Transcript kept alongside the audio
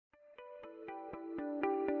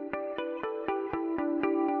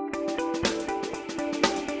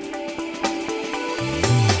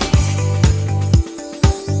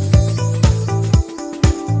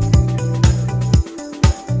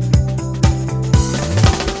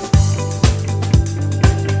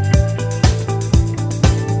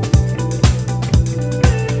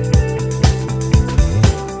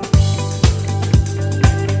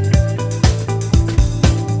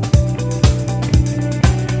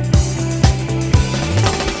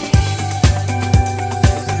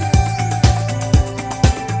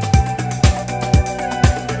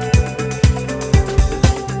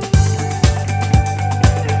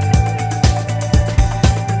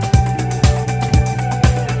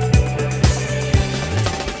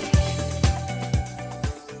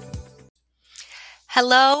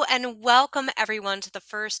Hello and welcome everyone to the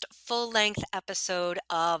first full length episode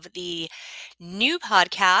of the new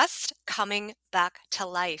podcast, Coming Back to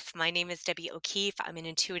Life. My name is Debbie O'Keefe. I'm an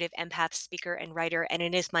intuitive empath speaker and writer, and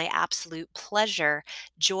it is my absolute pleasure,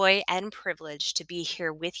 joy, and privilege to be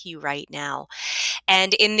here with you right now.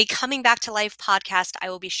 And in the Coming Back to Life podcast, I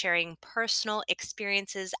will be sharing personal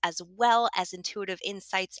experiences as well as intuitive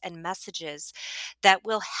insights and messages that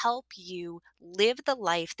will help you live the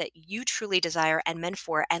life that you truly desire and meant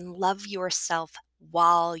for and love yourself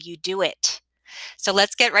while you do it. So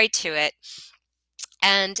let's get right to it.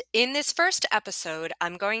 And in this first episode,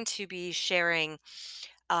 I'm going to be sharing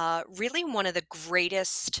really one of the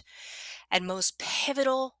greatest and most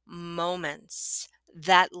pivotal moments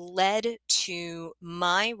that led to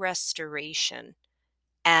my restoration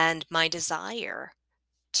and my desire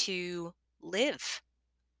to live,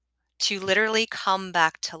 to literally come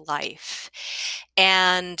back to life.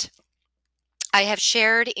 And I have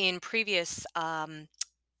shared in previous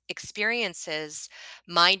experiences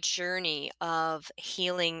my journey of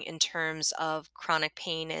healing in terms of chronic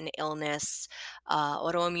pain and illness,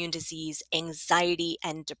 autoimmune disease, anxiety,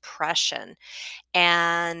 and depression.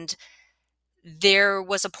 And there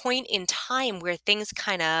was a point in time where things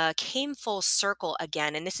kind of came full circle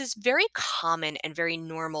again. And this is very common and very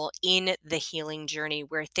normal in the healing journey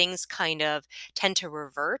where things kind of tend to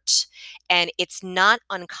revert. And it's not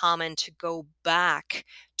uncommon to go back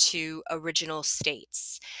to original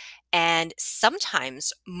states and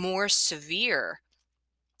sometimes more severe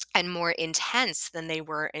and more intense than they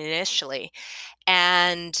were initially.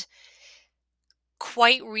 And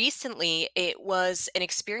quite recently, it was an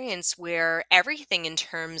experience where everything in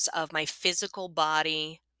terms of my physical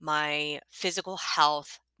body, my physical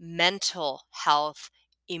health, mental health,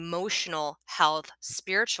 emotional health,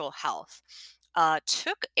 spiritual health,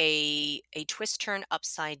 took a twist turn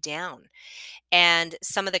upside down. And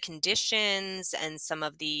some of the conditions and some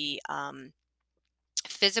of the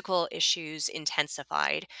physical issues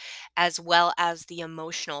intensified, as well as the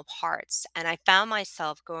emotional parts. And I found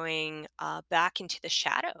myself going back into the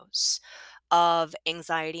shadows of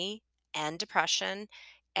anxiety and depression,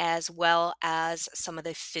 as well as some of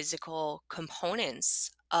the physical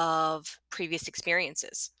components of previous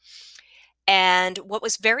experiences. And what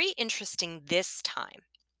was very interesting this time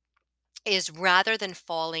is rather than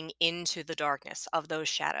falling into the darkness of those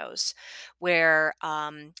shadows, where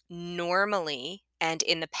normally and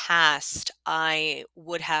in the past I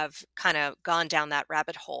would have kind of gone down that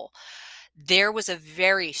rabbit hole, there was a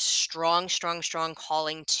very strong, strong, strong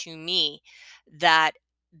calling to me that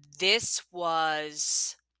this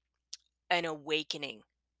was an awakening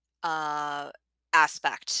uh,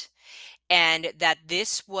 aspect, and that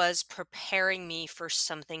this was preparing me for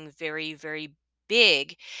something very, very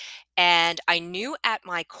big. And I knew at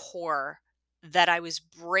my core that I was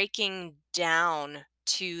breaking down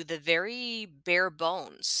to the very bare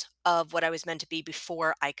bones of what I was meant to be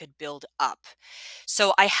before I could build up.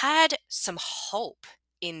 So I had some hope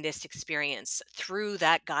in this experience through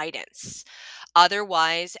that guidance.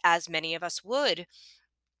 Otherwise, as many of us would,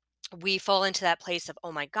 we fall into that place of,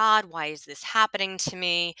 oh my God, why is this happening to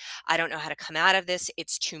me? I don't know how to come out of this.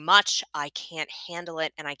 It's too much. I can't handle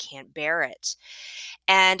it and I can't bear it.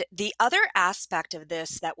 And the other aspect of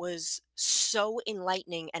this that was so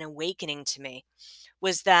enlightening and awakening to me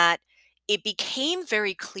was that it became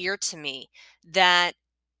very clear to me that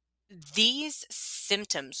these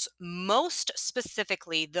symptoms, most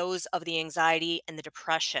specifically those of the anxiety and the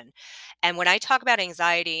depression. And when I talk about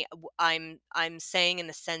anxiety, I'm saying in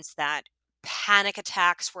the sense that panic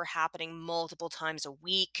attacks were happening multiple times a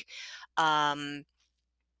week. Um,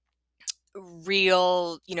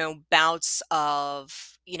 real, bouts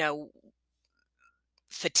of,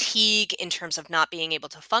 fatigue in terms of not being able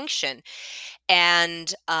to function,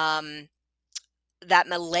 and that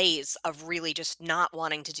malaise of really just not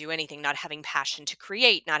wanting to do anything, not having passion to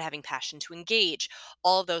create, not having passion to engage,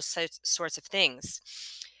 all of those sorts of things.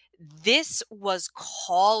 This was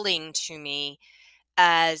calling to me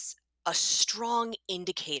as a strong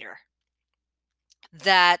indicator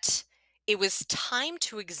that it was time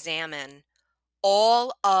to examine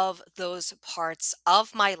all of those parts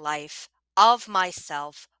of my life, of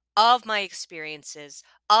myself, of my experiences,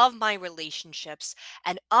 of my relationships,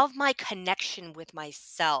 and of my connection with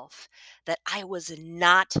myself that I was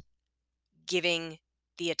not giving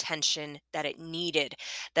the attention that it needed,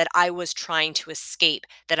 that I was trying to escape,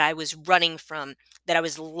 that I was running from, that I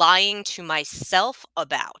was lying to myself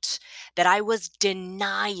about, that I was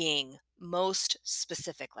denying most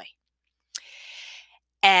specifically.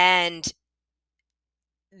 And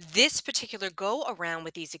this particular go around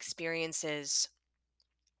with these experiences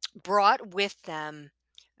brought with them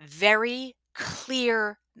very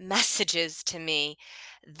clear messages to me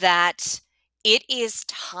that it is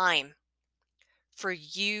time for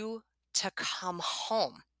you to come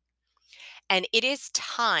home. And it is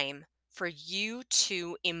time for you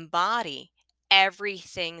to embody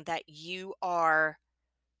everything that you are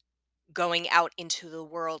going out into the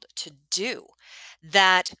world to do.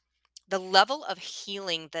 That the level of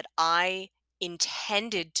healing that I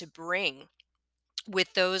intended to bring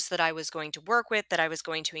with those that I was going to work with, that I was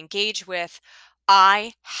going to engage with,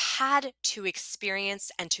 I had to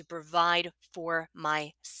experience and to provide for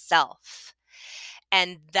myself.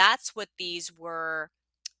 And that's what these were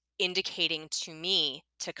indicating to me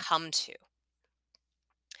to come to.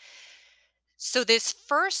 So, this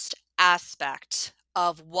first aspect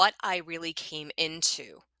of what I really came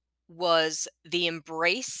into was the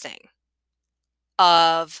embracing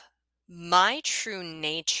of my true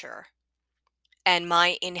nature and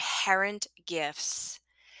my inherent gifts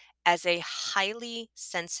as a highly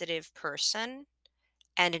sensitive person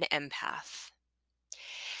and an empath.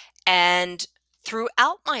 And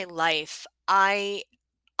throughout my life, I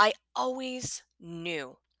always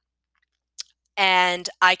knew. And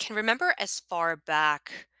I can remember as far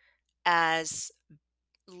back as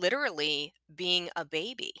literally being a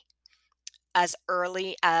baby, as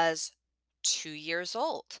early as 2 years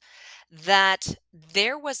old, that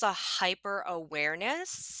there was a hyper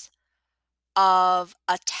awareness of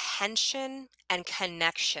attention and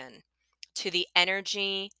connection to the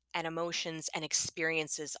energy and emotions and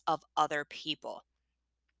experiences of other people.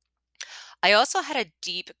 I also had a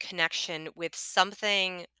deep connection with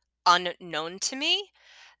something unknown to me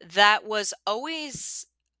that was always,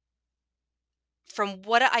 from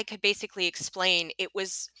what I could basically explain, it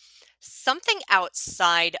was something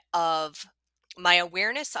outside of my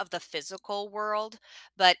awareness of the physical world.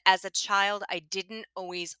 But as a child, I didn't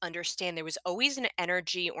always understand. There was always an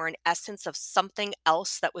energy or an essence of something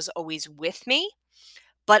else that was always with me,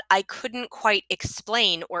 but I couldn't quite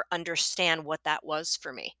explain or understand what that was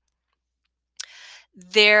for me.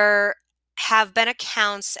 There have been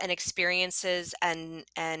accounts and experiences and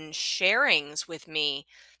sharings with me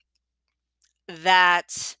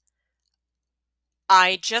that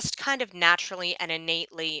I just kind of naturally and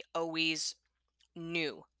innately always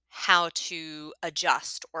knew how to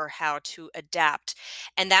adjust or how to adapt.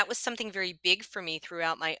 And that was something very big for me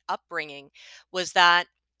throughout my upbringing, was that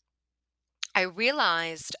I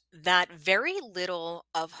realized that very little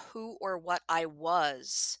of who or what I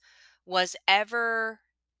was ever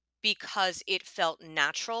because it felt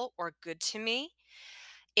natural or good to me.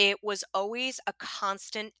 It was always a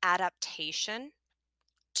constant adaptation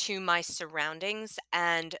to my surroundings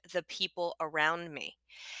and the people around me.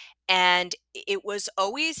 And it was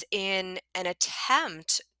always in an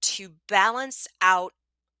attempt to balance out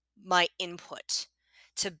my input,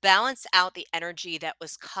 to balance out the energy that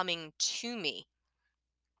was coming to me.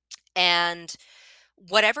 And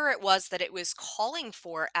whatever it was that it was calling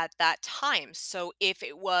for at that time. So if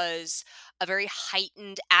it was a very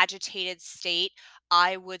heightened, agitated state,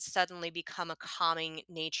 I would suddenly become a calming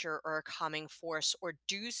nature or a calming force or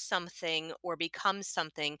do something or become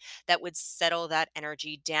something that would settle that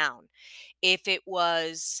energy down. If it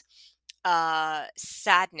was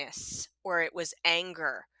sadness or it was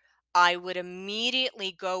anger, I would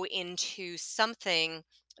immediately go into something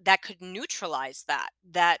that could neutralize that,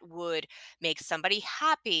 that would make somebody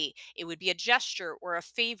happy. It would be a gesture or a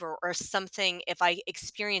favor or something. If I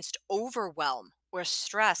experienced overwhelm or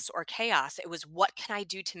stress or chaos, it was, what can I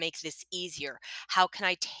do to make this easier? How can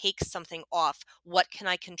I take something off? What can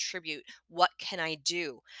I contribute? What can I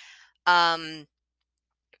do? Um,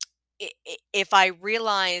 if I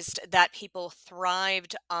realized that people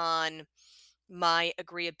thrived on my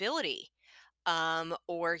agreeability,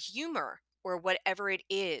 or humor or whatever it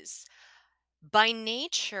is, by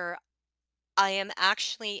nature, I am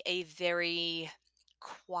actually a very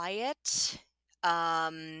quiet,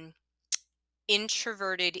 um,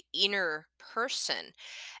 introverted inner person.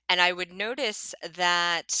 And I would notice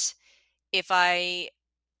that if I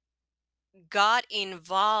got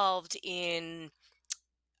involved in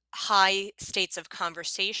high states of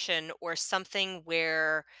conversation or something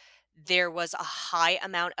where there was a high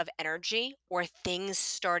amount of energy or things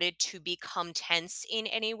started to become tense in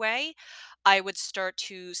any way, I would start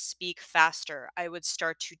to speak faster. I would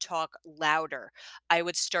start to talk louder. I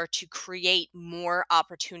would start to create more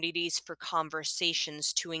opportunities for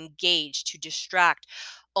conversations, to engage, to distract,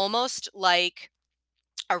 almost like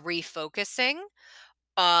a refocusing,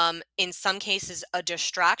 in some cases a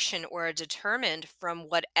distraction or a determined from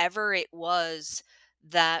whatever it was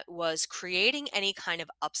that was creating any kind of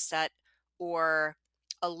upset or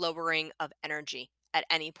a lowering of energy at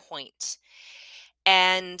any point.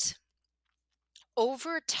 And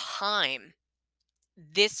over time,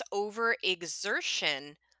 this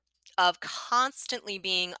overexertion of constantly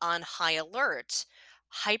being on high alert,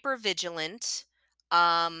 hyper vigilant,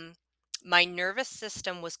 um, my nervous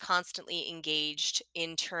system was constantly engaged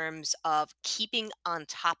in terms of keeping on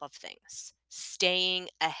top of things, staying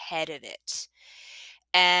ahead of it,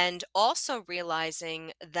 and also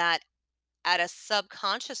realizing that at a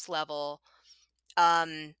subconscious level,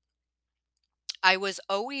 um, I was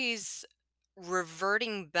always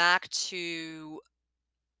reverting back to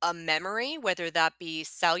a memory, whether that be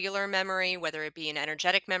cellular memory, whether it be an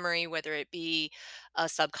energetic memory, whether it be a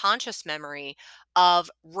subconscious memory of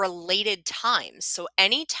related times. So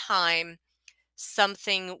anytime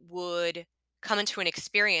something would come into an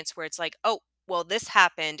experience where it's like, oh, well, this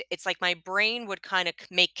happened, it's like my brain would kind of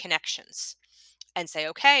make connections and say,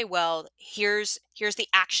 okay, well, here's the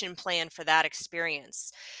action plan for that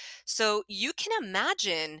experience. So you can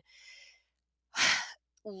imagine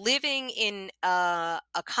living in a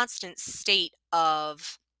constant state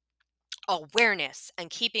of awareness and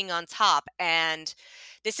keeping on top. And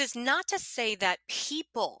this is not to say that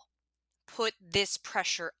people put this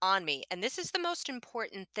pressure on me. And this is the most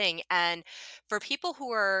important thing. And for people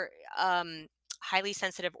who are highly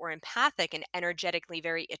sensitive or empathic and energetically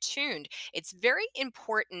very attuned, it's very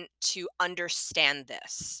important to understand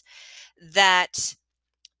this, that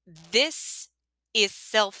this is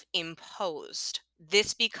self imposed.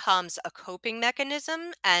 This becomes a coping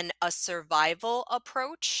mechanism and a survival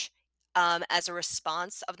approach as a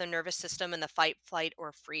response of the nervous system in the fight, flight,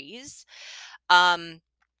 or freeze. Um,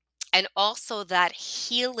 and also that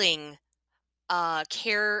healing,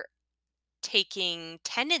 caretaking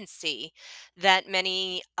tendency that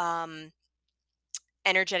many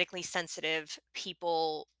energetically sensitive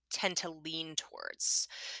people tend to lean towards.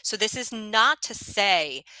 So, this is not to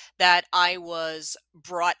say that I was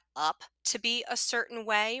brought up to be a certain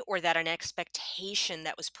way or that an expectation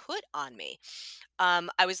that was put on me.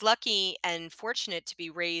 I was lucky and fortunate to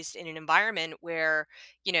be raised in an environment where,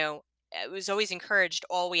 you know, it was always encouraged,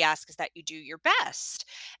 all we ask is that you do your best.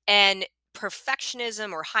 And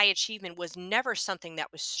perfectionism or high achievement was never something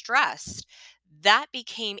that was stressed. That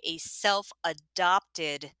became a self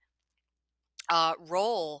adopted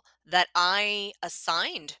role that I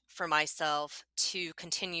assigned for myself to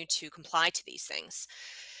continue to comply to these things.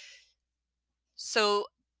 So,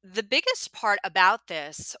 the biggest part about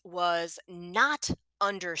this was not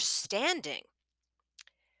understanding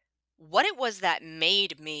what it was that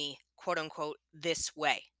made me, quote unquote, this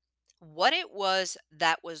way. What it was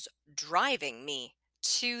that was driving me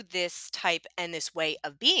to this type and this way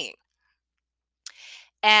of being.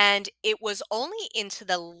 And it was only into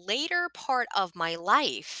the later part of my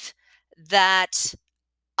life that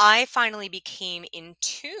I finally became in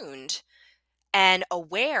tuned and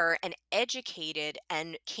aware and educated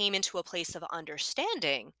and came into a place of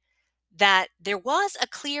understanding that there was a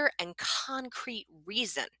clear and concrete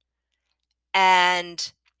reason.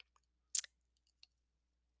 And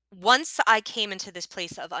once I came into this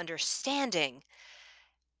place of understanding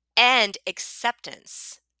and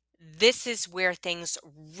acceptance, this is where things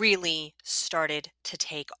really started to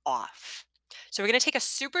take off. So, we're going to take a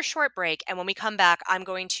super short break. And when we come back, I'm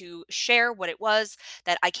going to share what it was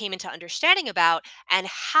that I came into understanding about and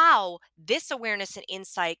how this awareness and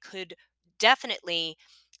insight could definitely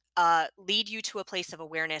lead you to a place of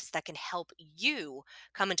awareness that can help you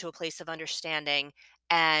come into a place of understanding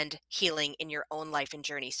and healing in your own life and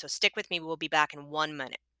journey. So, stick with me. We'll be back in 1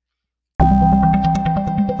 minute.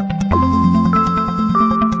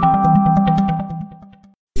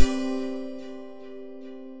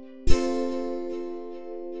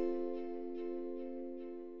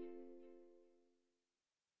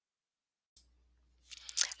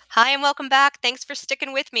 Hi, and welcome back. Thanks for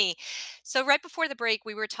sticking with me. So, right before the break,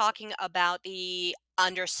 we were talking about the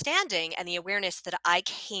understanding and the awareness that I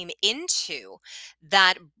came into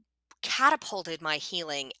that catapulted my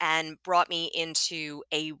healing and brought me into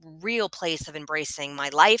a real place of embracing my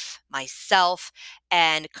life, myself,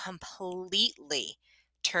 and completely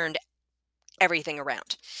turned everything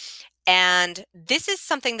around. And this is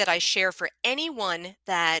something that I share for anyone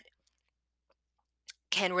that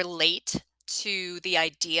can relate to the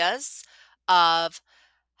ideas of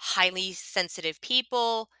highly sensitive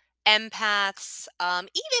people, empaths,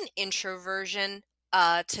 even introversion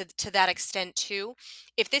to that extent too.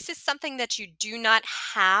 If this is something that you do not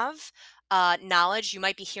have knowledge, you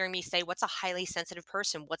might be hearing me say, "What's a highly sensitive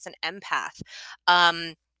person? What's an empath?"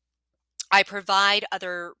 Um, I provide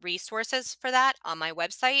other resources for that on my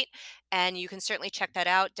website, and you can certainly check that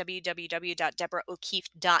out,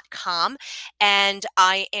 www.deborahO'Keefe.com. And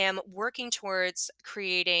I am working towards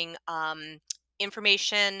creating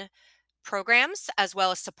information programs as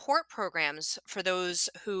well as support programs for those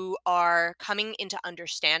who are coming into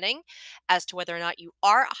understanding as to whether or not you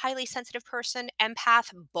are a highly sensitive person,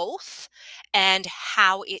 empath, both, and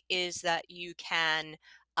how it is that you can.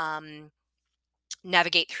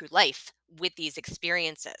 Navigate through life with these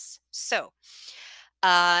experiences. So,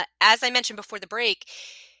 as I mentioned before the break,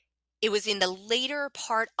 it was in the later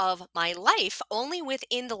part of my life, only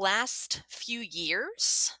within the last few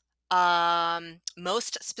years,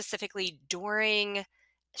 most specifically during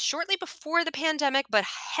shortly before the pandemic, but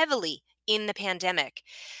heavily in the pandemic,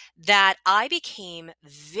 that I became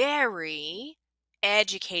very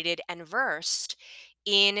educated and versed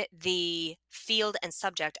in the field and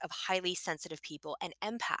subject of highly sensitive people and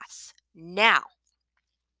empaths. Now,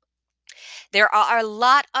 there are a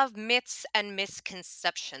lot of myths and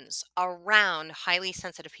misconceptions around highly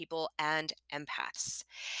sensitive people and empaths.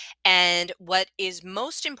 And what is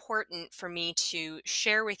most important for me to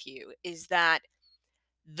share with you is that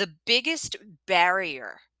the biggest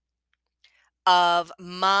barrier of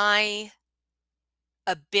my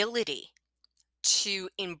ability to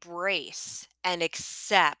embrace and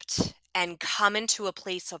accept and come into a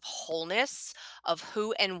place of wholeness of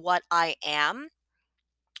who and what I am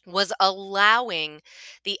was allowing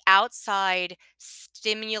the outside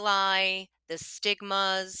stimuli, the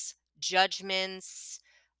stigmas, judgments,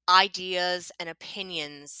 ideas, and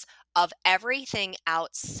opinions of everything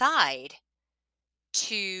outside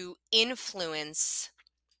to influence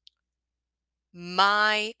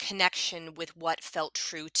my connection with what felt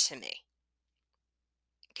true to me.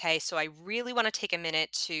 Okay, so I really want to take a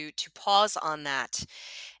minute to pause on that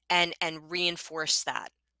and reinforce that.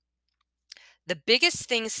 The biggest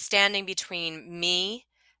thing standing between me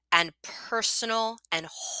and personal and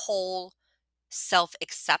whole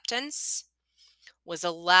self-acceptance was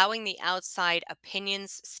allowing the outside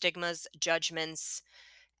opinions, stigmas, judgments,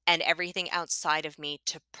 and everything outside of me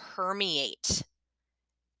to permeate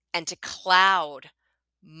and to cloud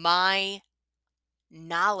my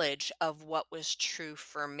knowledge of what was true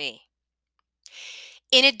for me.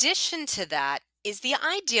 In addition to that is the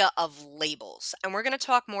idea of labels, and we're going to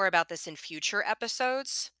talk more about this in future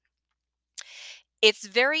episodes. It's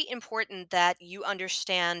very important that you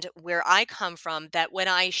understand where I come from, that when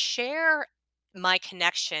I share my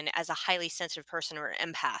connection as a highly sensitive person or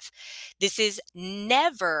empath, this is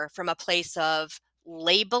never from a place of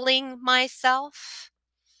labeling myself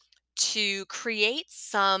to create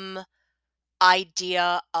some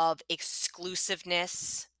idea of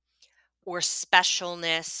exclusiveness or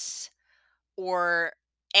specialness or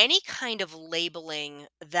any kind of labeling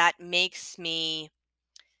that makes me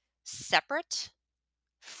separate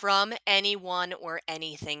from anyone or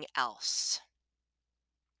anything else.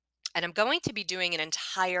 And I'm going to be doing an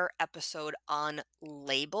entire episode on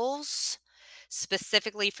labels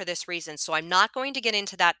specifically for this reason. So I'm not going to get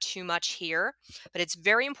into that too much here, but it's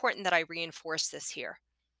very important that I reinforce this here.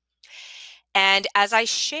 And as I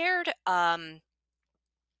shared in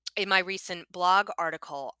my recent blog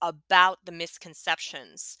article about the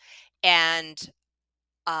misconceptions and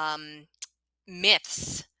um,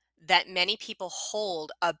 myths that many people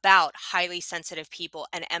hold about highly sensitive people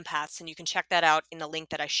and empaths. And you can check that out in the link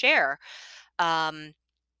that I share um,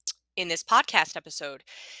 in this podcast episode.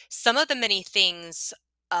 Some of the many things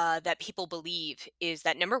that people believe is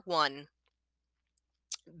that number one,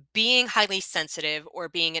 being highly sensitive or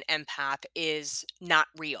being an empath is not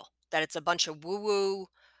real, that it's a bunch of woo woo,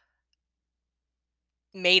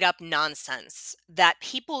 made up nonsense that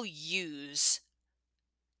people use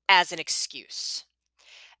as an excuse.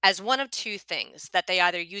 As one of two things, that they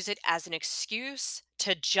either use it as an excuse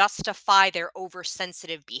to justify their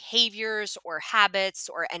oversensitive behaviors or habits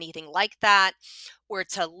or anything like that, or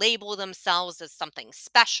to label themselves as something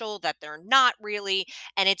special that they're not really.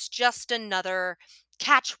 And it's just another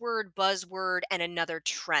catchword, buzzword, and another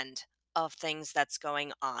trend of things that's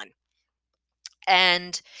going on.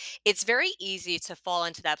 And it's very easy to fall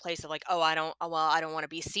into that place of like, oh, I don't want to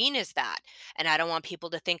be seen as that. And I don't want people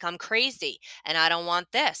to think I'm crazy. And I don't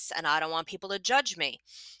want this. And I don't want people to judge me.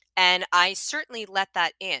 And I certainly let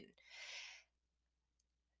that in.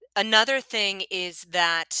 Another thing is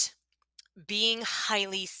that being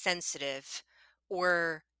highly sensitive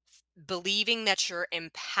or believing that you're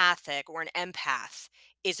empathic or an empath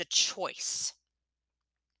is a choice.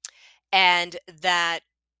 And that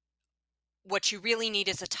what you really need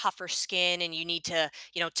is a tougher skin, and you need to,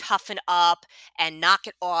 toughen up and knock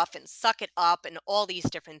it off and suck it up and all these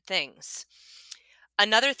different things.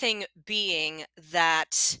 Another thing being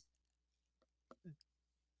that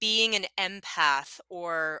being an empath,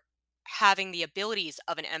 or having the abilities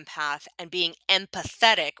of an empath, and being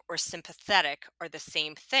empathetic or sympathetic are the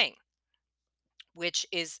same thing, which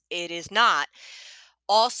is it is not.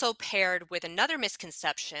 Also paired with another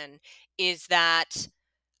misconception is that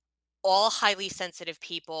all highly sensitive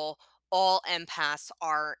people, all empaths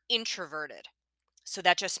are introverted. So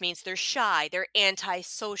that just means they're shy, they're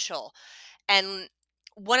antisocial. And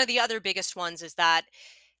one of the other biggest ones is that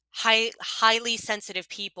highly sensitive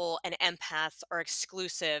people and empaths are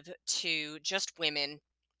exclusive to just women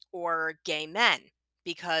or gay men,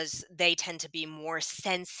 because they tend to be more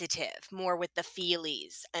sensitive, more with the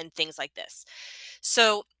feelies and things like this.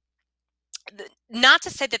 So, not to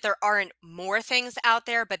say that there aren't more things out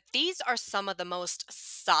there, but these are some of the most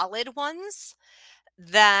solid ones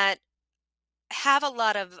that have a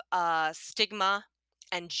lot of stigma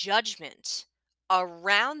and judgment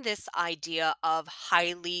around this idea of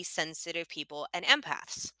highly sensitive people and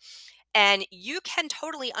empaths. And you can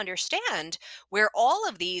totally understand where all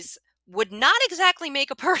of these would not exactly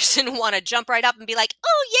make a person want to jump right up and be like,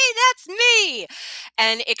 oh, yay, that's me.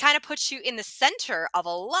 And it kind of puts you in the center of a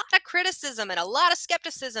lot of criticism and a lot of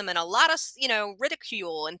skepticism and a lot of,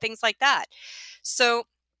 ridicule and things like that. So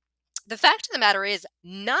the fact of the matter is,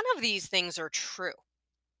 none of these things are true.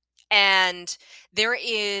 And there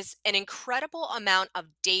is an incredible amount of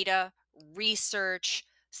data, research,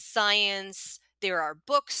 science. There are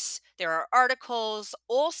books, there are articles,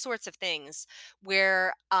 all sorts of things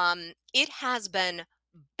where it has been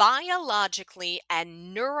biologically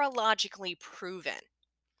and neurologically proven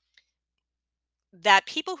that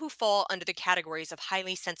people who fall under the categories of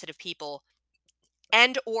highly sensitive people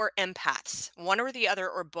and or empaths, one or the other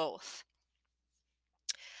or both,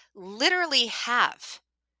 literally have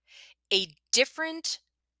a different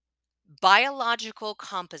biological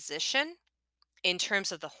composition in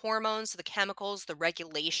terms of the hormones, the chemicals, the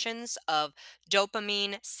regulations of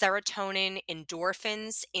dopamine, serotonin,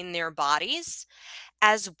 endorphins in their bodies,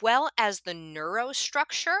 as well as the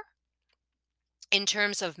neurostructure in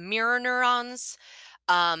terms of mirror neurons,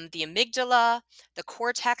 the amygdala, the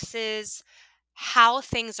cortexes, how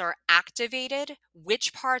things are activated,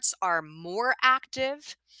 which parts are more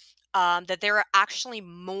active, that there are actually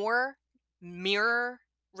more mirror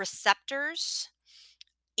receptors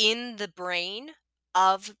in the brain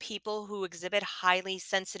of people who exhibit highly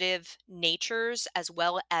sensitive natures as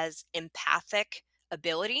well as empathic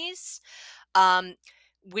abilities, um,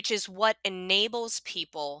 which is what enables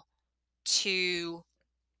people to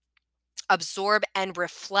absorb and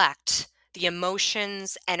reflect the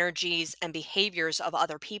emotions, energies, and behaviors of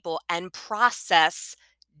other people and process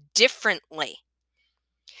differently.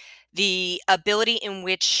 The ability in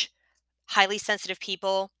which highly sensitive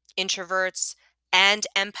people, introverts, and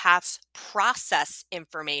empaths process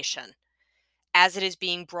information as it is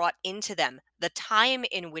being brought into them, the time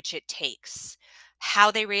in which it takes,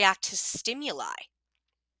 how they react to stimuli.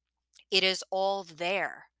 It is all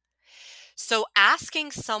there. So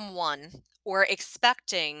asking someone or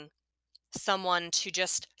expecting someone to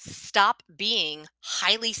just stop being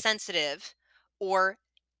highly sensitive or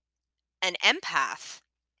an empath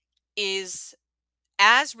is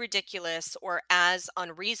as ridiculous or as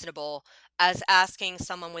unreasonable as asking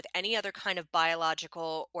someone with any other kind of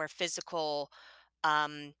biological or physical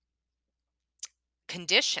um,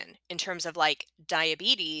 condition in terms of like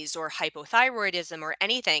diabetes or hypothyroidism or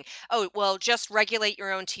anything. Oh, well, just regulate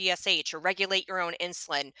your own TSH or regulate your own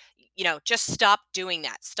insulin. Just stop doing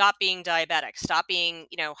that. Stop being diabetic. Stop being,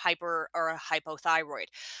 hyper or hypothyroid.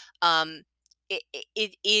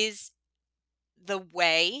 It is the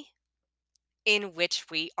way in which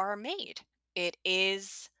we are made. It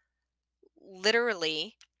is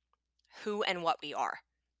literally who and what we are.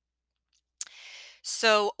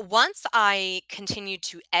 So once I continued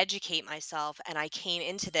to educate myself and I came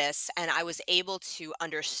into this and I was able to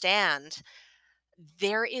understand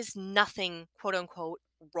there is nothing, quote unquote,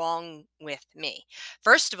 wrong with me.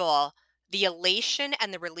 First of all, the elation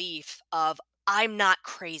and the relief of I'm not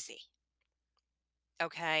crazy.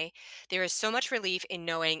 Okay. There is so much relief in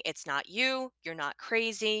knowing it's not you, you're not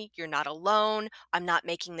crazy, you're not alone, I'm not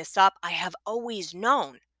making this up. I have always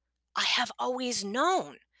known. I have always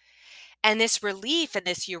known. And this relief and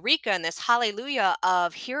this eureka and this hallelujah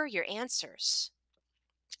of here are your answers.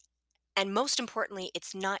 And most importantly,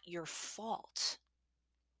 it's not your fault.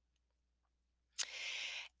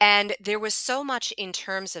 And there was so much in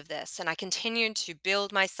terms of this, and I continued to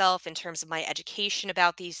build myself in terms of my education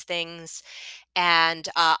about these things. And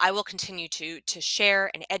I will continue to share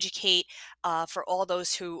and educate for all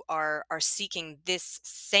those who are seeking this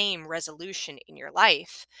same resolution in your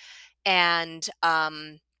life. And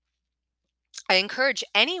I encourage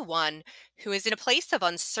anyone who is in a place of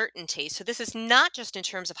uncertainty. So, this is not just in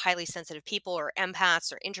terms of highly sensitive people or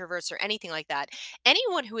empaths or introverts or anything like that.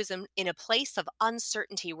 Anyone who is in a place of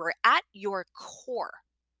uncertainty, where at your core,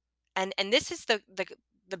 and this is the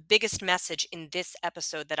biggest message in this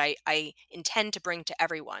episode that I intend to bring to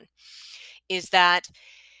everyone, is that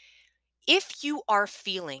if you are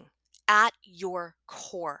feeling at your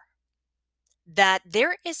core that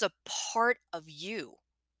there is a part of you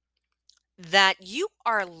that you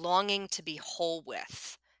are longing to be whole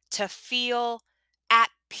with, to feel at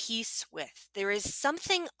peace with. There is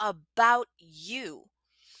something about you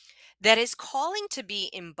that is calling to be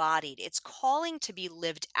embodied, it's calling to be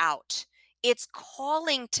lived out. It's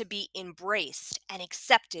calling to be embraced and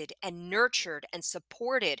accepted and nurtured and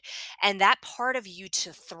supported, and that part of you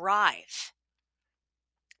to thrive.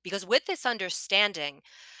 Because with this understanding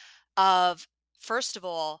of, first of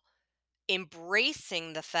all,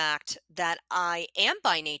 embracing the fact that I am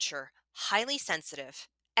by nature highly sensitive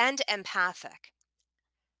and empathic,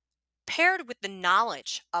 paired with the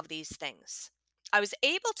knowledge of these things, I was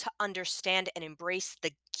able to understand and embrace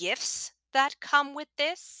the gifts that come with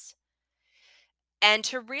this, and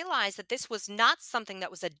to realize that this was not something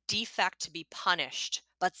that was a defect to be punished,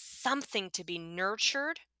 but something to be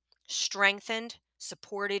nurtured, strengthened,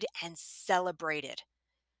 supported, and celebrated.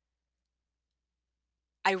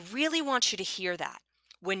 I really want you to hear that.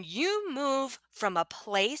 When you move from a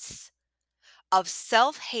place of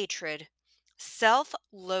self hatred, self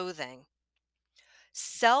loathing,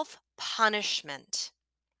 self punishment,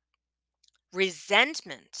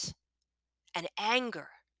 resentment, and anger,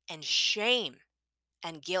 and shame,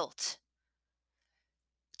 and guilt,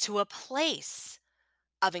 to a place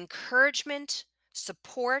of encouragement,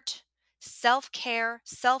 support, self care,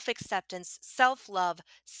 self acceptance, self love,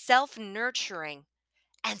 self nurturing,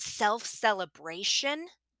 and self celebration,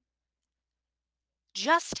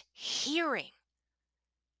 just hearing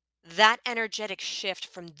that energetic shift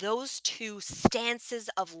from those two stances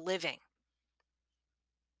of living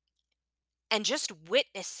and just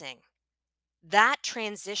witnessing that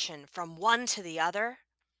transition from one to the other,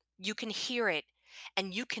 you can hear it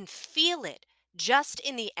and you can feel it just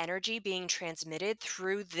in the energy being transmitted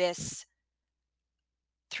through this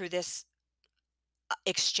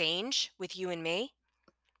exchange with you and me.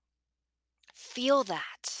 Feel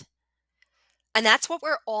that. And that's what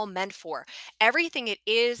we're all meant for. Everything it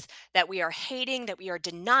is that we are hating, that we are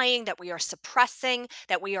denying, that we are suppressing,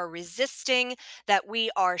 that we are resisting, that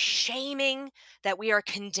we are shaming, that we are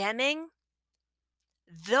condemning,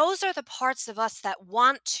 those are the parts of us that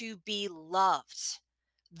want to be loved.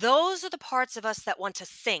 Those are the parts of us that want to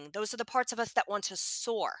sing. Those are the parts of us that want to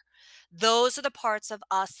soar. Those are the parts of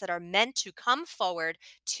us that are meant to come forward,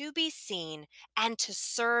 to be seen, and to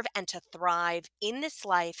serve and to thrive in this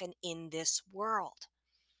life and in this world.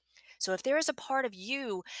 So if there is a part of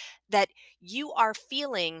you that you are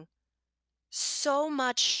feeling so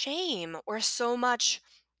much shame or so much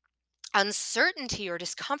uncertainty or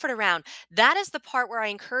discomfort around, that is the part where I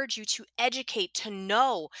encourage you to educate, to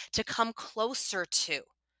know, to come closer to.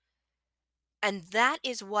 And that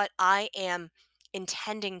is what I am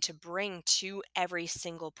intending to bring to every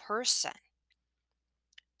single person,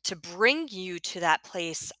 to bring you to that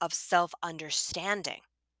place of self understanding,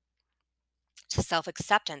 to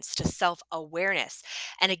self-acceptance, to self-awareness.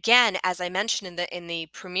 And again, as I mentioned in the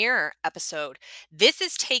premiere episode, this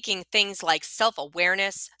is taking things like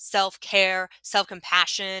self-awareness, self-care,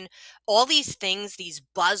 self-compassion, all these things, these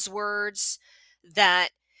buzzwords that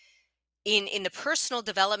in the personal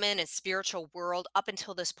development and spiritual world up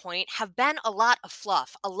until this point have been a lot of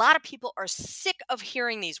fluff. A lot of people are sick of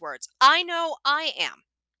hearing these words. I know I am.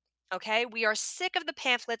 Okay, we are sick of the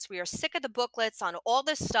pamphlets. We are sick of the booklets on all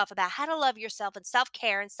this stuff about how to love yourself and self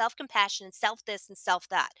care and self compassion and self this and self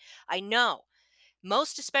that. I know,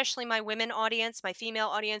 most especially my women audience, my female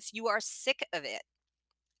audience, you are sick of it,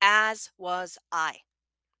 as was I.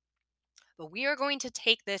 But we are going to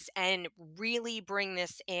take this and really bring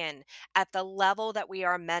this in at the level that we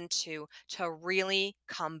are meant to really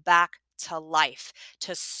come back to life,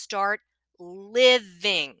 to start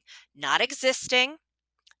living, not existing,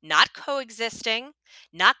 not coexisting,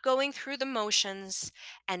 not going through the motions,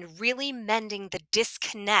 and really mending the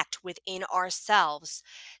disconnect within ourselves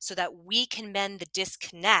so that we can mend the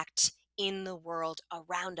disconnect in the world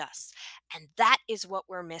around us. And that is what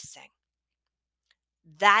we're missing.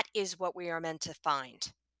 that is what we are meant to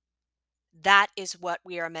find. That is what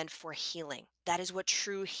we are meant for healing. That is what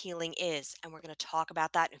true healing is. And we're going to talk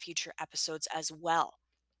about that in future episodes as well.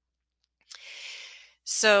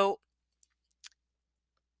 So,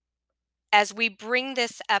 as we bring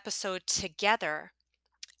this episode together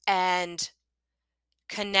and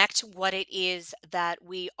connect what it is that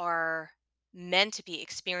we are meant to be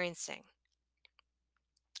experiencing,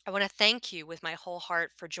 I want to thank you with my whole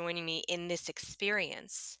heart for joining me in this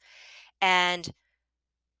experience. And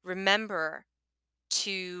remember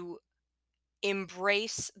to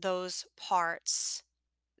embrace those parts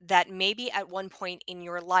that maybe at one point in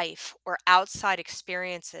your life or outside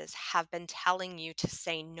experiences have been telling you to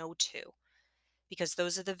say no to, because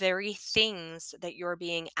those are the very things that you're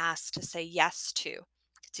being asked to say yes to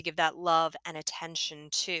give that love and attention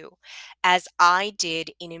to, as I did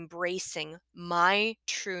in embracing my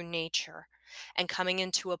true nature and coming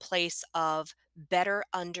into a place of better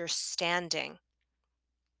understanding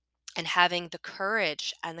and having the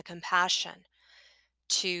courage and the compassion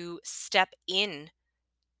to step in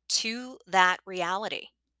to that reality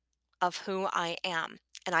of who I am.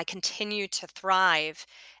 And I continue to thrive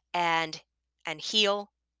and heal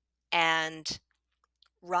and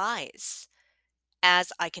rise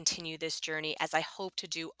as I continue this journey, as I hope to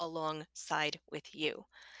do alongside with you.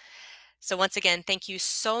 So once again, thank you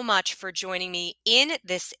so much for joining me in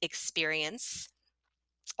this experience.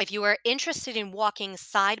 If you are interested in walking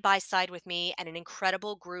side by side with me and an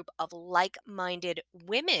incredible group of like-minded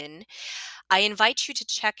women, I invite you to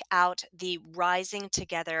check out the Rising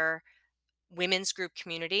Together women's group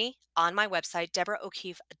community on my website,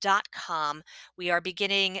 deborahO'Keefe.com. We are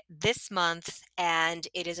beginning this month, and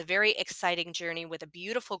it is a very exciting journey with a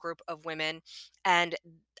beautiful group of women. And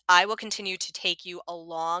I will continue to take you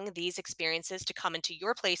along these experiences to come into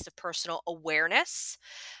your place of personal awareness,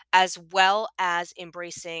 as well as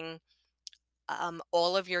embracing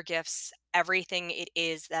all of your gifts, everything it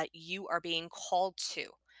is that you are being called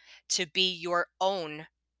to be your own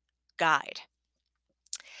guide.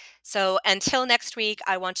 So until next week,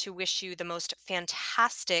 I want to wish you the most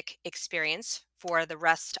fantastic experience for the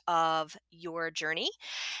rest of your journey.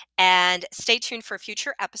 And stay tuned for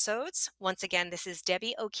future episodes. Once again, this is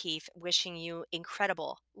Debbie O'Keefe wishing you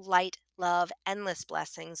incredible light, love, endless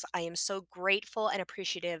blessings. I am so grateful and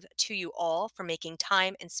appreciative to you all for making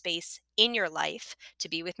time and space in your life to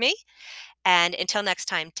be with me. And until next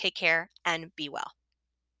time, take care and be well.